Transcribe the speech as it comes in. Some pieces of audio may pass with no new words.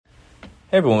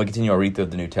Hey everyone, we continue our read through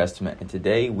of the New Testament, and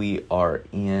today we are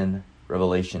in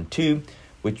Revelation 2,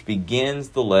 which begins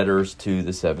the letters to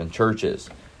the seven churches.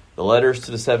 The letters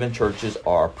to the seven churches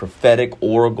are prophetic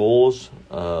oracles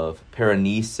of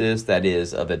paranesis, that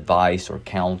is, of advice or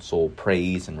counsel,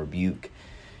 praise and rebuke.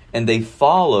 And they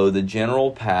follow the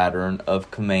general pattern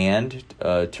of command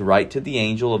to write to the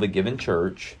angel of a given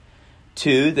church.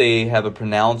 2, they have a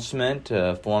pronouncement,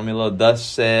 formula, thus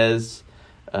says,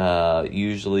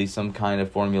 usually some kind of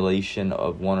formulation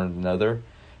of one or another,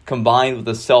 combined with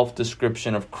a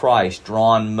self-description of Christ,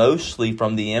 drawn mostly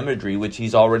from the imagery which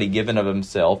he's already given of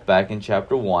himself back in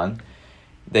chapter 1.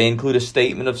 They include a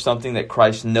statement of something that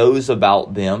Christ knows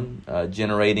about them,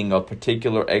 generating a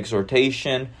particular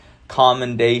exhortation,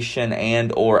 commendation,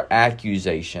 and or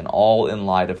accusation, all in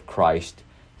light of Christ's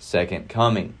second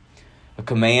coming. A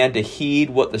command to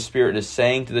heed what the Spirit is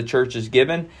saying to the church is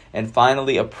given. And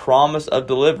finally, a promise of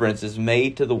deliverance is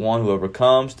made to the one who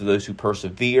overcomes, to those who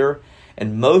persevere.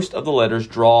 And most of the letters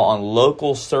draw on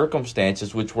local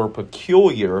circumstances which were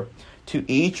peculiar to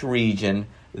each region,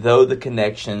 though the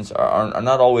connections are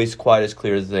not always quite as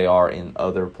clear as they are in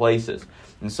other places.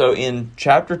 And so in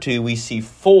chapter 2, we see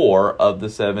 4 of the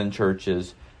 7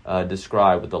 churches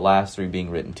described, with the last 3 being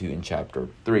written to in chapter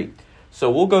 3. So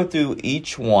we'll go through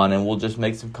each one, and we'll just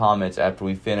make some comments after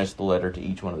we finish the letter to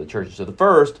each one of the churches. So the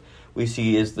first we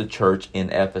see is the church in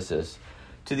Ephesus.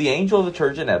 To the angel of the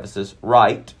church in Ephesus,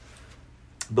 write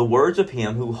the words of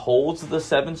him who holds the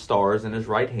 7 stars in his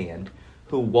right hand,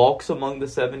 who walks among the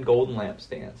 7 golden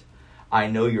lampstands. I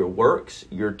know your works,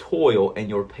 your toil, and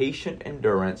your patient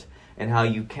endurance, and how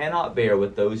you cannot bear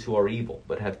with those who are evil,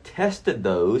 but have tested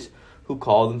those who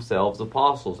call themselves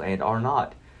apostles and are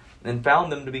not, and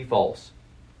found them to be false.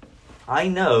 I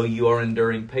know you are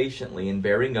enduring patiently and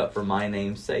bearing up for my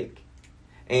name's sake,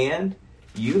 and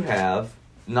you have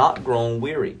not grown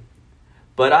weary.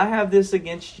 But I have this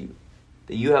against you,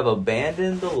 that you have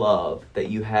abandoned the love that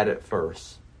you had at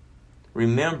first.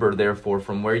 Remember, therefore,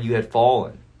 from where you had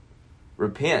fallen.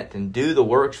 Repent and do the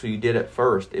works you did at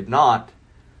first. If not,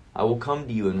 I will come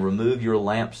to you and remove your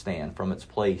lampstand from its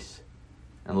place.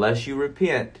 Unless you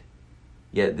repent,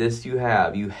 yet this you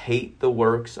have, you hate the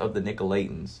works of the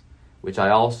Nicolaitans, which I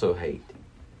also hate.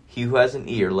 He who has an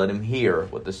ear, let him hear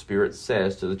what the Spirit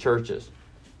says to the churches.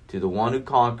 To the one who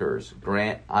conquers,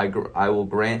 I will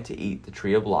grant to eat the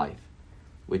tree of life,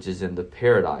 which is in the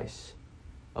paradise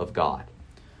of God.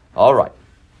 All right.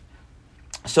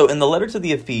 So in the letter to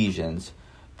the Ephesians,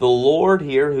 the Lord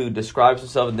here, who describes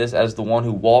himself in this as the one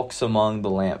who walks among the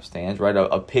lampstands, right?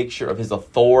 A picture of his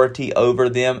authority over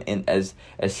them, and as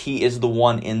he is the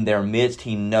one in their midst,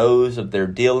 he knows of their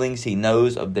dealings, he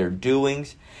knows of their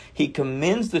doings. He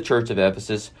commends the church of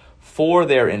Ephesus for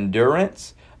their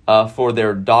endurance, for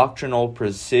their doctrinal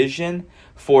precision,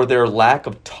 for their lack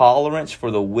of tolerance for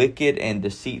the wicked and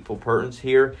deceitful persons.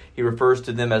 Here he refers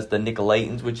to them as the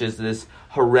Nicolaitans, which is this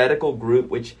heretical group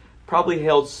which probably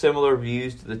held similar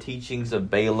views to the teachings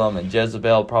of Balaam and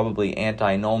Jezebel, probably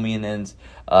antinomians,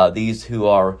 these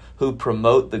who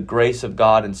promote the grace of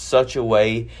God in such a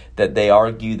way that they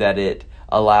argue that it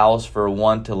allows for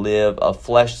one to live a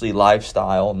fleshly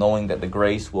lifestyle, knowing that the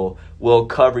grace will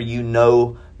cover you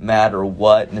no matter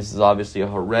what. And this is obviously a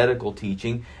heretical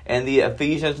teaching, and the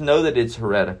Ephesians know that it's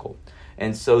heretical.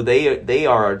 And so they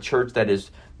are a church that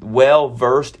is well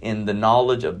versed in the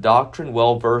knowledge of doctrine,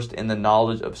 well versed in the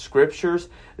knowledge of scriptures.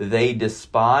 They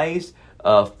despise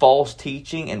false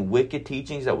teaching and wicked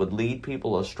teachings that would lead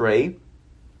people astray.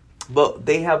 But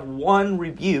they have one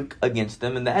rebuke against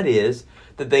them, and that is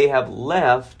that they have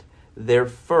left their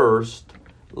first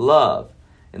love.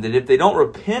 And that if they don't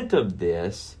repent of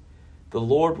this, the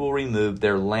Lord will remove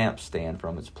their lampstand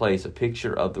from its place, a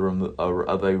picture of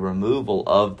a removal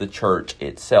of the church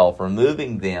itself,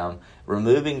 removing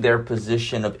their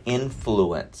position of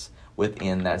influence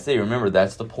within that city. Remember,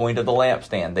 that's the point of the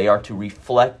lampstand. They are to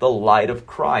reflect the light of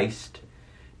Christ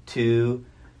to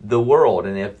the world.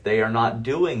 And if they are not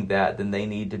doing that, then they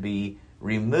need to be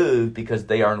removed because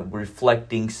they are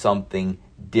reflecting something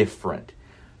different.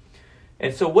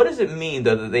 And so what does it mean,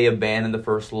 though, that they abandon the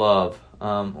first love?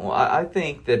 I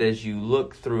think that as you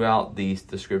look throughout the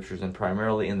scriptures, and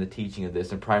primarily in the teaching of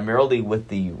this, and primarily with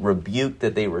the rebuke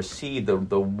that they receive, the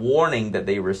warning that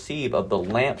they receive of the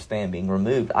lampstand being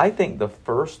removed, I think the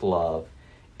first love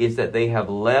is that they have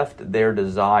left their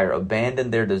desire,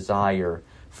 abandoned their desire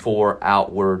for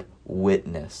outward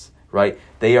witness, right?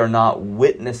 They are not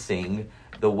witnessing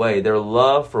the way. Their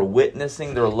love for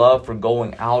witnessing, their love for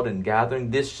going out and gathering.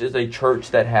 This is a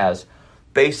church that has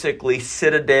basically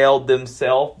citadeled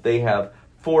themselves. They have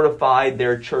fortified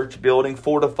their church building,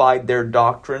 fortified their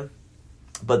doctrine.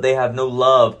 but they have no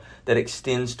love that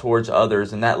extends towards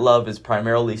others. And that love is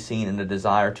primarily seen in a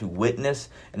desire to witness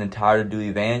and a desire to do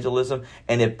evangelism.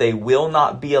 And if they will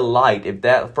not be a light, if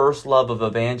that first love of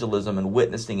evangelism and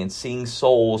witnessing and seeing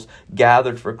souls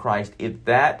gathered for Christ, if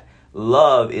that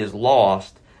love is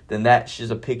lost, then that's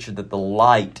just a picture that the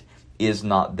light is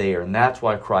not there. And that's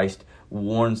why Christ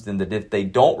warns them that if they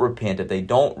don't repent, if they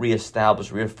don't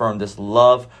reaffirm this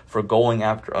love for going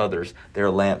after others, their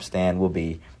lampstand will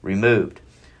be removed.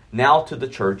 Now to the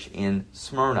church in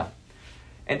Smyrna.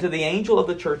 And to the angel of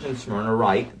the church in Smyrna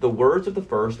write the words of the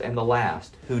first and the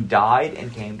last, who died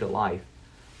and came to life.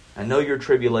 I know your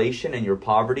tribulation and your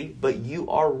poverty, but you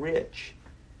are rich.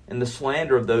 And the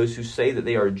slander of those who say that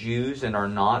they are Jews and are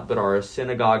not, but are a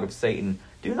synagogue of Satan.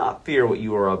 Do not fear what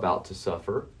you are about to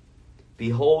suffer.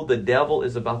 Behold, the devil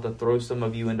is about to throw some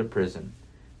of you into prison,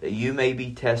 that you may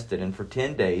be tested, and for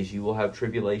 10 days you will have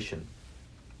tribulation.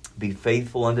 Be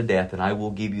faithful unto death, and I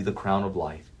will give you the crown of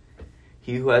life.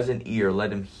 He who has an ear,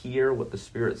 let him hear what the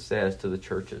Spirit says to the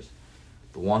churches.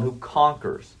 The one who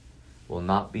conquers will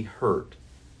not be hurt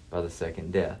by the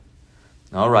second death.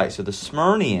 All right, so the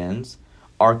Smyrnians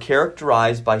are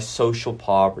characterized by social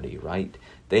poverty, right?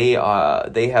 They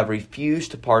have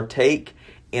refused to partake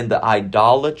in the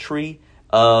idolatry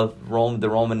of the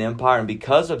Roman Empire, and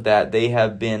because of that, they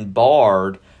have been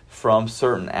barred from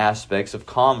certain aspects of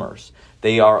commerce.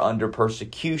 They are under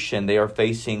persecution. They are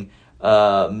facing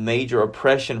major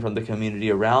oppression from the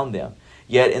community around them.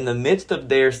 Yet in the midst of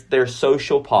their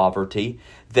social poverty,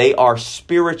 they are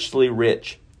spiritually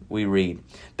rich, we read.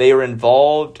 They are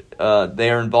involved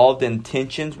in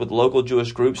tensions with local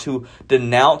Jewish groups who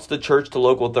denounce the church to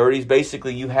local authorities.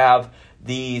 Basically, you have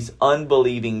these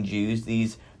unbelieving Jews,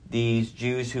 these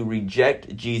Jews who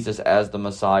reject Jesus as the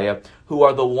Messiah, who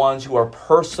are the ones who are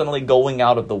personally going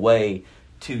out of the way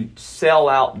to sell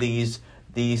out these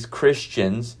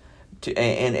Christians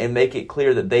and make it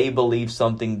clear that they believe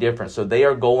something different. So they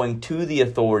are going to the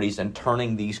authorities and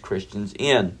turning these Christians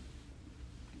in.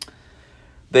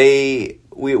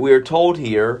 We are told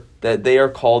here that they are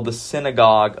called the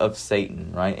synagogue of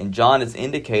Satan, right? And John is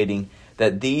indicating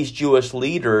that these Jewish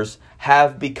leaders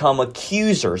have become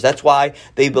accusers. That's why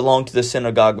they belong to the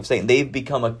synagogue of Satan. They've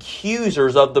become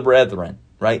accusers of the brethren,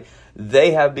 right?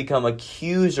 They have become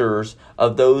accusers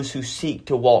of those who seek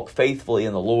to walk faithfully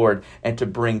in the Lord and to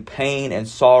bring pain and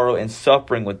sorrow and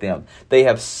suffering with them. They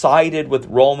have sided with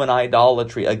Roman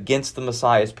idolatry against the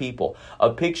Messiah's people. A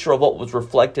picture of what was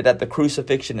reflected at the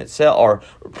crucifixion itself, or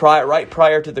right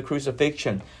prior to the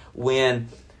crucifixion, when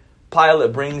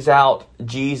Pilate brings out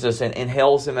Jesus and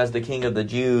hails him as the King of the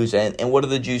Jews. And what do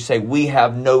the Jews say? We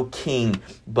have no king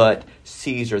but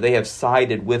Caesar. They have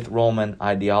sided with Roman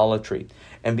idolatry.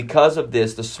 And because of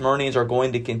this, the Smyrnians are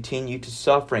going to continue to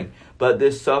suffering. But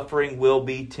this suffering will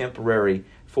be temporary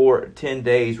for 10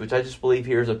 days, which I just believe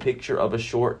here is a picture of a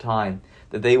short time,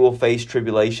 that they will face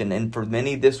tribulation. And for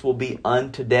many, this will be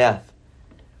unto death.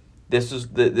 This is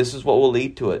what will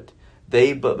lead to it.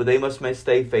 But they must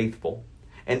stay faithful.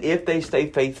 And if they stay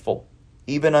faithful,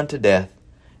 even unto death,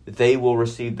 they will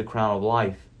receive the crown of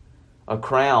life. A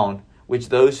crown which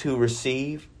those who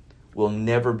receive will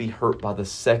never be hurt by the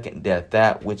second death,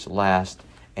 that which lasts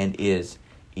and is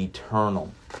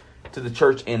eternal. To the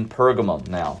church in Pergamum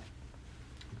now.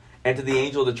 And to the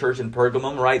angel of the church in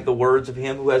Pergamum write the words of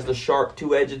him who has the sharp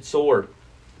two-edged sword.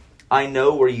 I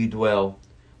know where you dwell,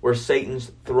 where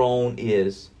Satan's throne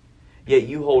is. Yet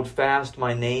you hold fast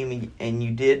my name, and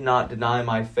you did not deny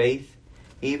my faith,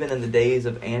 even in the days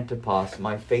of Antipas,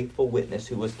 my faithful witness,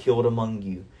 who was killed among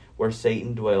you, where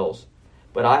Satan dwells.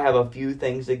 But I have a few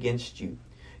things against you.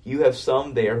 You have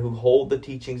some there who hold the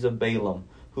teachings of Balaam,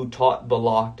 who taught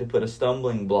Balak to put a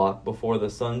stumbling block before the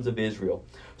sons of Israel,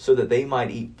 so that they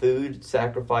might eat food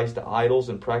sacrificed to idols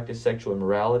and practice sexual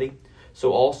immorality.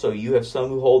 So also you have some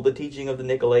who hold the teaching of the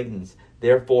Nicolaitans.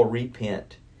 Therefore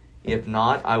repent. If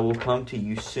not, I will come to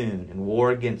you soon and war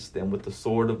against them with the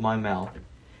sword of my mouth.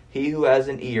 He who has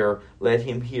an ear, let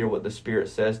him hear what the Spirit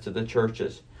says to the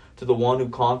churches. To the one who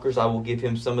conquers, I will give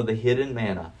him some of the hidden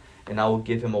manna, and I will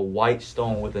give him a white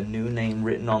stone with a new name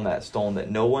written on that stone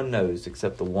that no one knows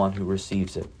except the one who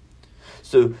receives it.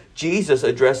 So Jesus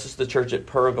addresses the church at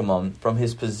Pergamum from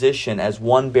his position as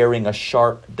one bearing a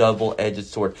sharp, double-edged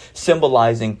sword,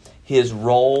 symbolizing his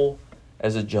role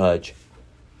as a judge.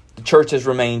 The church has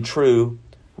remained true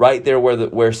right there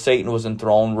where Satan was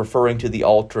enthroned, referring to the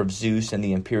altar of Zeus and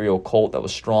the imperial cult that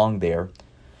was strong there.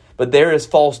 But there is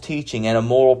false teaching and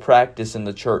immoral practice in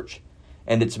the church,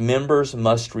 and its members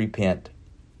must repent.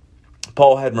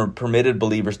 Paul had permitted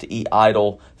believers to eat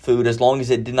idol food as long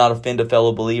as it did not offend a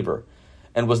fellow believer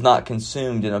and was not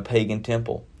consumed in a pagan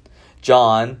temple.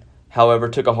 John, however,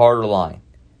 took a harder line,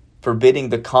 forbidding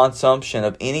the consumption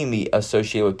of any meat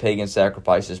associated with pagan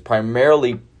sacrifices,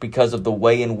 primarily because of the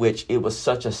way in which it was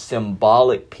such a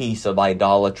symbolic piece of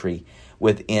idolatry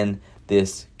within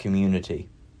this community.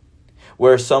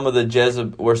 Where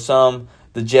the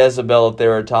Jezebel of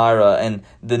Thyatira and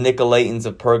the Nicolaitans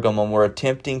of Pergamum were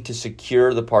attempting to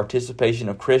secure the participation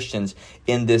of Christians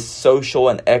in this social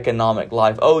and economic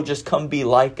life. Oh, just come be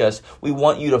like us. We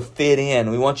want you to fit in.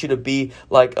 We want you to be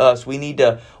like us. We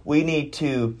need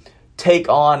to take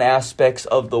on aspects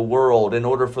of the world in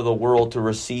order for the world to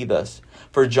receive us.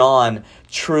 For John,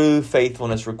 true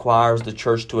faithfulness requires the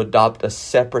church to adopt a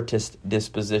separatist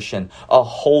disposition, a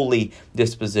holy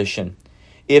disposition.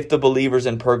 If the believers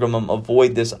in Pergamum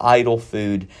avoid this idol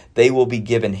food, they will be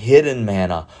given hidden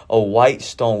manna, a white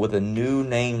stone with a new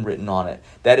name written on it.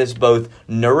 That is both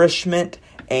nourishment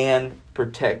and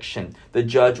protection. The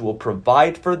judge will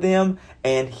provide for them,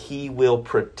 and he will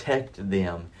protect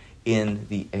them in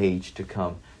the age to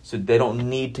come. So they don't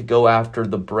need to go after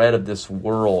the bread of this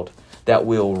world that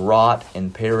will rot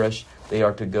and perish. They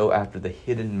are to go after the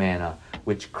hidden manna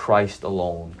which Christ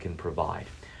alone can provide.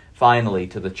 Finally,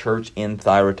 to the church in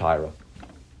Thyatira.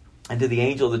 And to the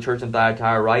angel of the church in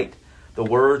Thyatira write the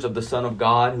words of the Son of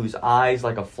God, whose eyes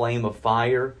like a flame of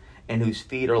fire, and whose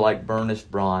feet are like burnished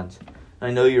bronze.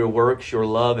 I know your works, your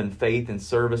love and faith and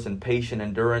service and patient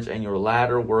endurance, and your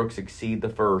latter works exceed the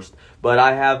first. But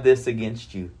I have this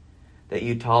against you, that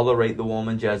you tolerate the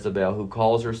woman Jezebel, who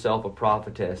calls herself a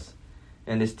prophetess,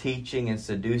 and is teaching and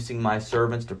seducing my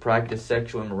servants to practice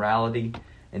sexual immorality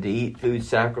and to eat food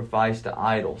sacrificed to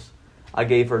idols. I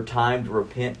gave her time to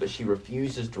repent, but she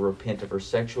refuses to repent of her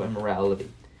sexual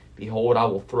immorality. Behold, I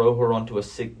will throw her onto a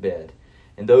sick bed,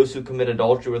 and those who commit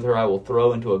adultery with her I will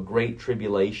throw into a great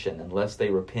tribulation, unless they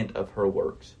repent of her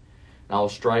works. And I will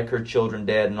strike her children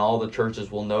dead, and all the churches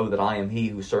will know that I am he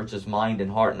who searches mind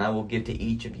and heart, and I will give to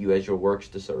each of you as your works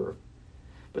deserve.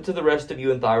 But to the rest of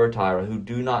you in Thyatira who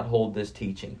do not hold this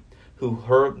teaching,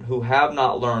 who have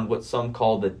not learned what some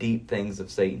call the deep things of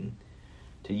Satan,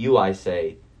 to you I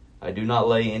say, I do not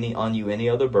lay on you any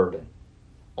other burden.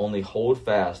 Only hold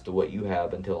fast to what you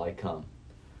have until I come.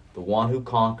 The one who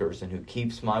conquers and who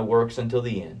keeps my works until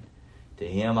the end, to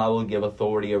him I will give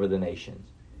authority over the nations,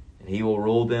 and he will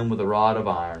rule them with a rod of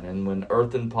iron. And when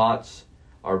earthen pots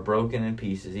are broken in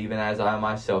pieces, even as I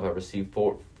myself have received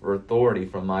for authority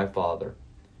from my Father,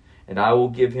 and I will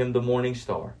give him the morning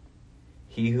star.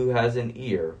 He who has an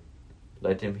ear,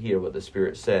 let him hear what the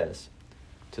Spirit says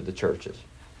to the churches.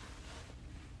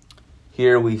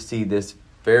 Here we see this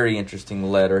very interesting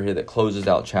letter here that closes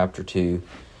out chapter 2.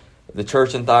 The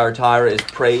church in Thyatira is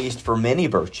praised for many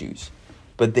virtues,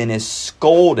 but then is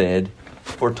scolded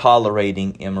for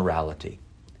tolerating immorality,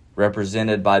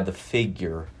 represented by the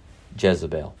figure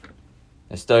Jezebel.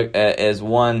 As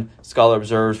one scholar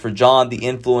observes, for John, the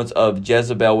influence of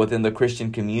Jezebel within the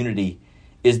Christian community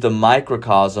is the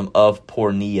microcosm of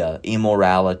porneia,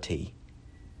 immorality,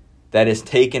 that has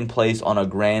taken place on a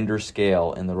grander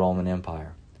scale in the Roman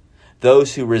Empire.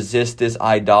 Those who resist this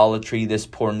idolatry, this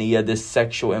porneia, this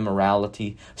sexual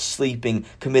immorality, sleeping,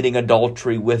 committing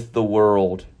adultery with the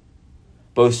world,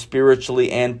 both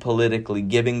spiritually and politically,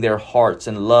 giving their hearts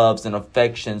and loves and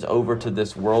affections over to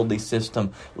this worldly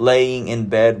system, laying in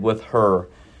bed with her,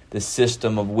 the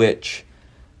system of which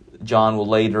John will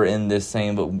later in this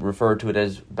same book refer to it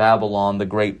as Babylon, the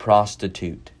great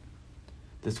prostitute.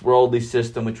 This worldly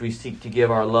system which we seek to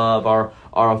give our love, our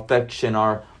affection,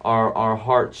 our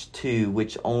hearts to,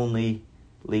 which only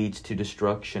leads to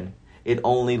destruction. It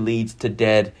only leads to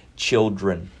dead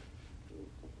children.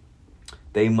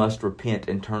 They must repent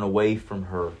and turn away from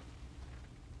her.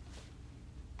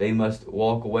 They must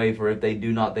walk away, for if they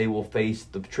do not, they will face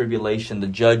the tribulation, the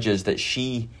judgment that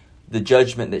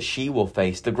she will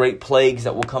face, the great plagues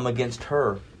that will come against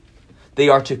her. They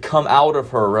are to come out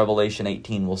of her, Revelation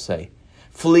 18 will say.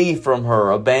 Flee from her,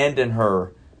 abandon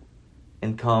her,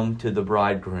 and come to the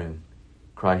bridegroom,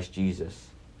 Christ Jesus.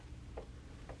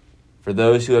 For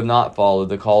those who have not followed,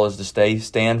 the call is to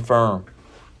stand firm.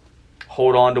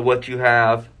 Hold on to what you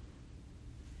have,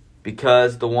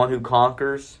 because the one who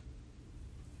conquers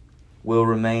will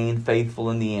remain faithful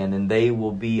in the end, and they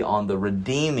will be on the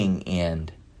redeeming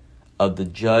end of the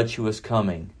judge who is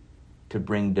coming to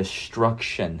bring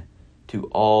destruction to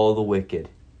all the wicked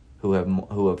who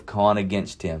have gone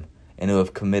against him and who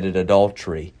have committed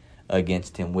adultery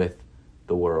against him with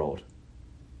the world.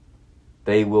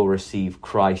 They will receive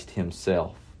Christ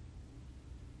himself.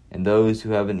 And those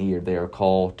who have an ear, they are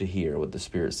called to hear what the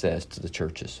Spirit says to the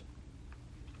churches.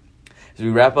 As we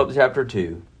wrap up chapter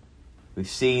 2, we've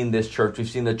seen this church. We've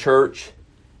seen the church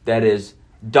that is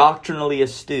doctrinally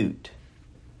astute,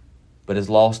 but has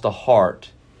lost a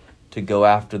heart to go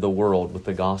after the world with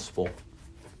the gospel.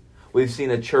 We've seen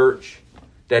a church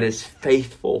that is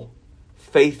faithful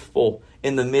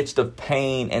in the midst of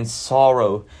pain and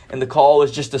sorrow. And the call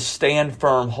is just to stand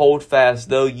firm, hold fast,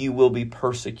 though you will be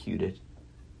persecuted.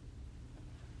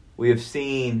 We have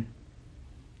seen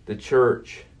the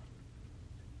church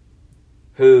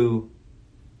who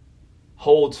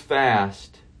holds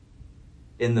fast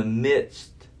in the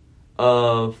midst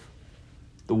of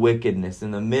the wickedness,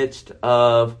 in the midst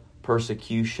of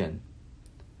persecution,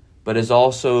 but has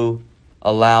also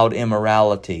allowed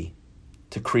immorality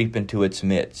to creep into its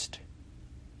midst.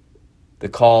 The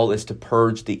call is to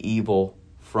purge the evil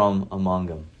from among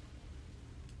them.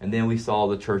 And then we saw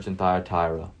the church in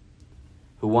Thyatira,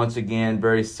 who once again,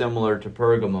 very similar to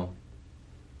Pergamum,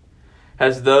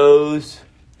 has those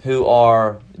who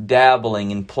are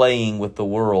dabbling and playing with the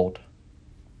world,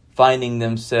 finding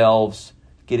themselves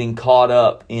getting caught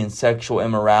up in sexual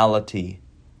immorality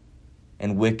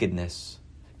and wickedness,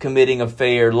 committing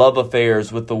love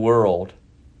affairs with the world,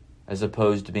 as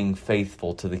opposed to being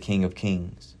faithful to the King of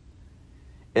Kings.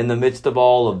 In the midst of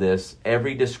all of this,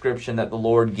 every description that the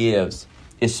Lord gives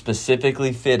is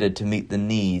specifically fitted to meet the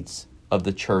needs of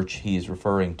the church he is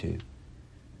referring to.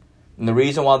 And the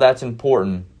reason why that's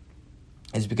important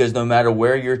is because no matter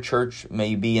where your church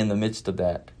may be in the midst of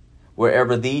that,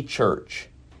 wherever the church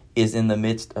is in the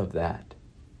midst of that,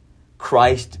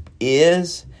 Christ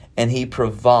is and he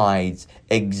provides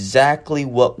exactly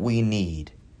what we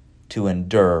need to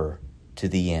endure to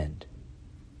the end.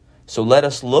 So let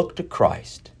us look to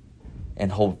Christ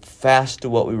and hold fast to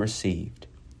what we received,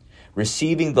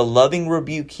 receiving the loving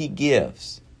rebuke he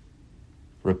gives,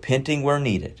 repenting where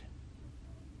needed,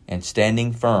 and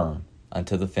standing firm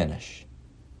unto the finish,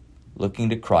 looking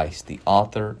to Christ, the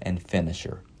author and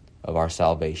finisher of our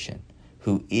salvation,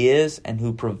 who is and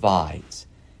who provides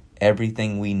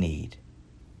everything we need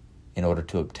in order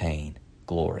to obtain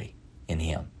glory in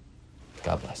him.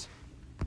 God bless.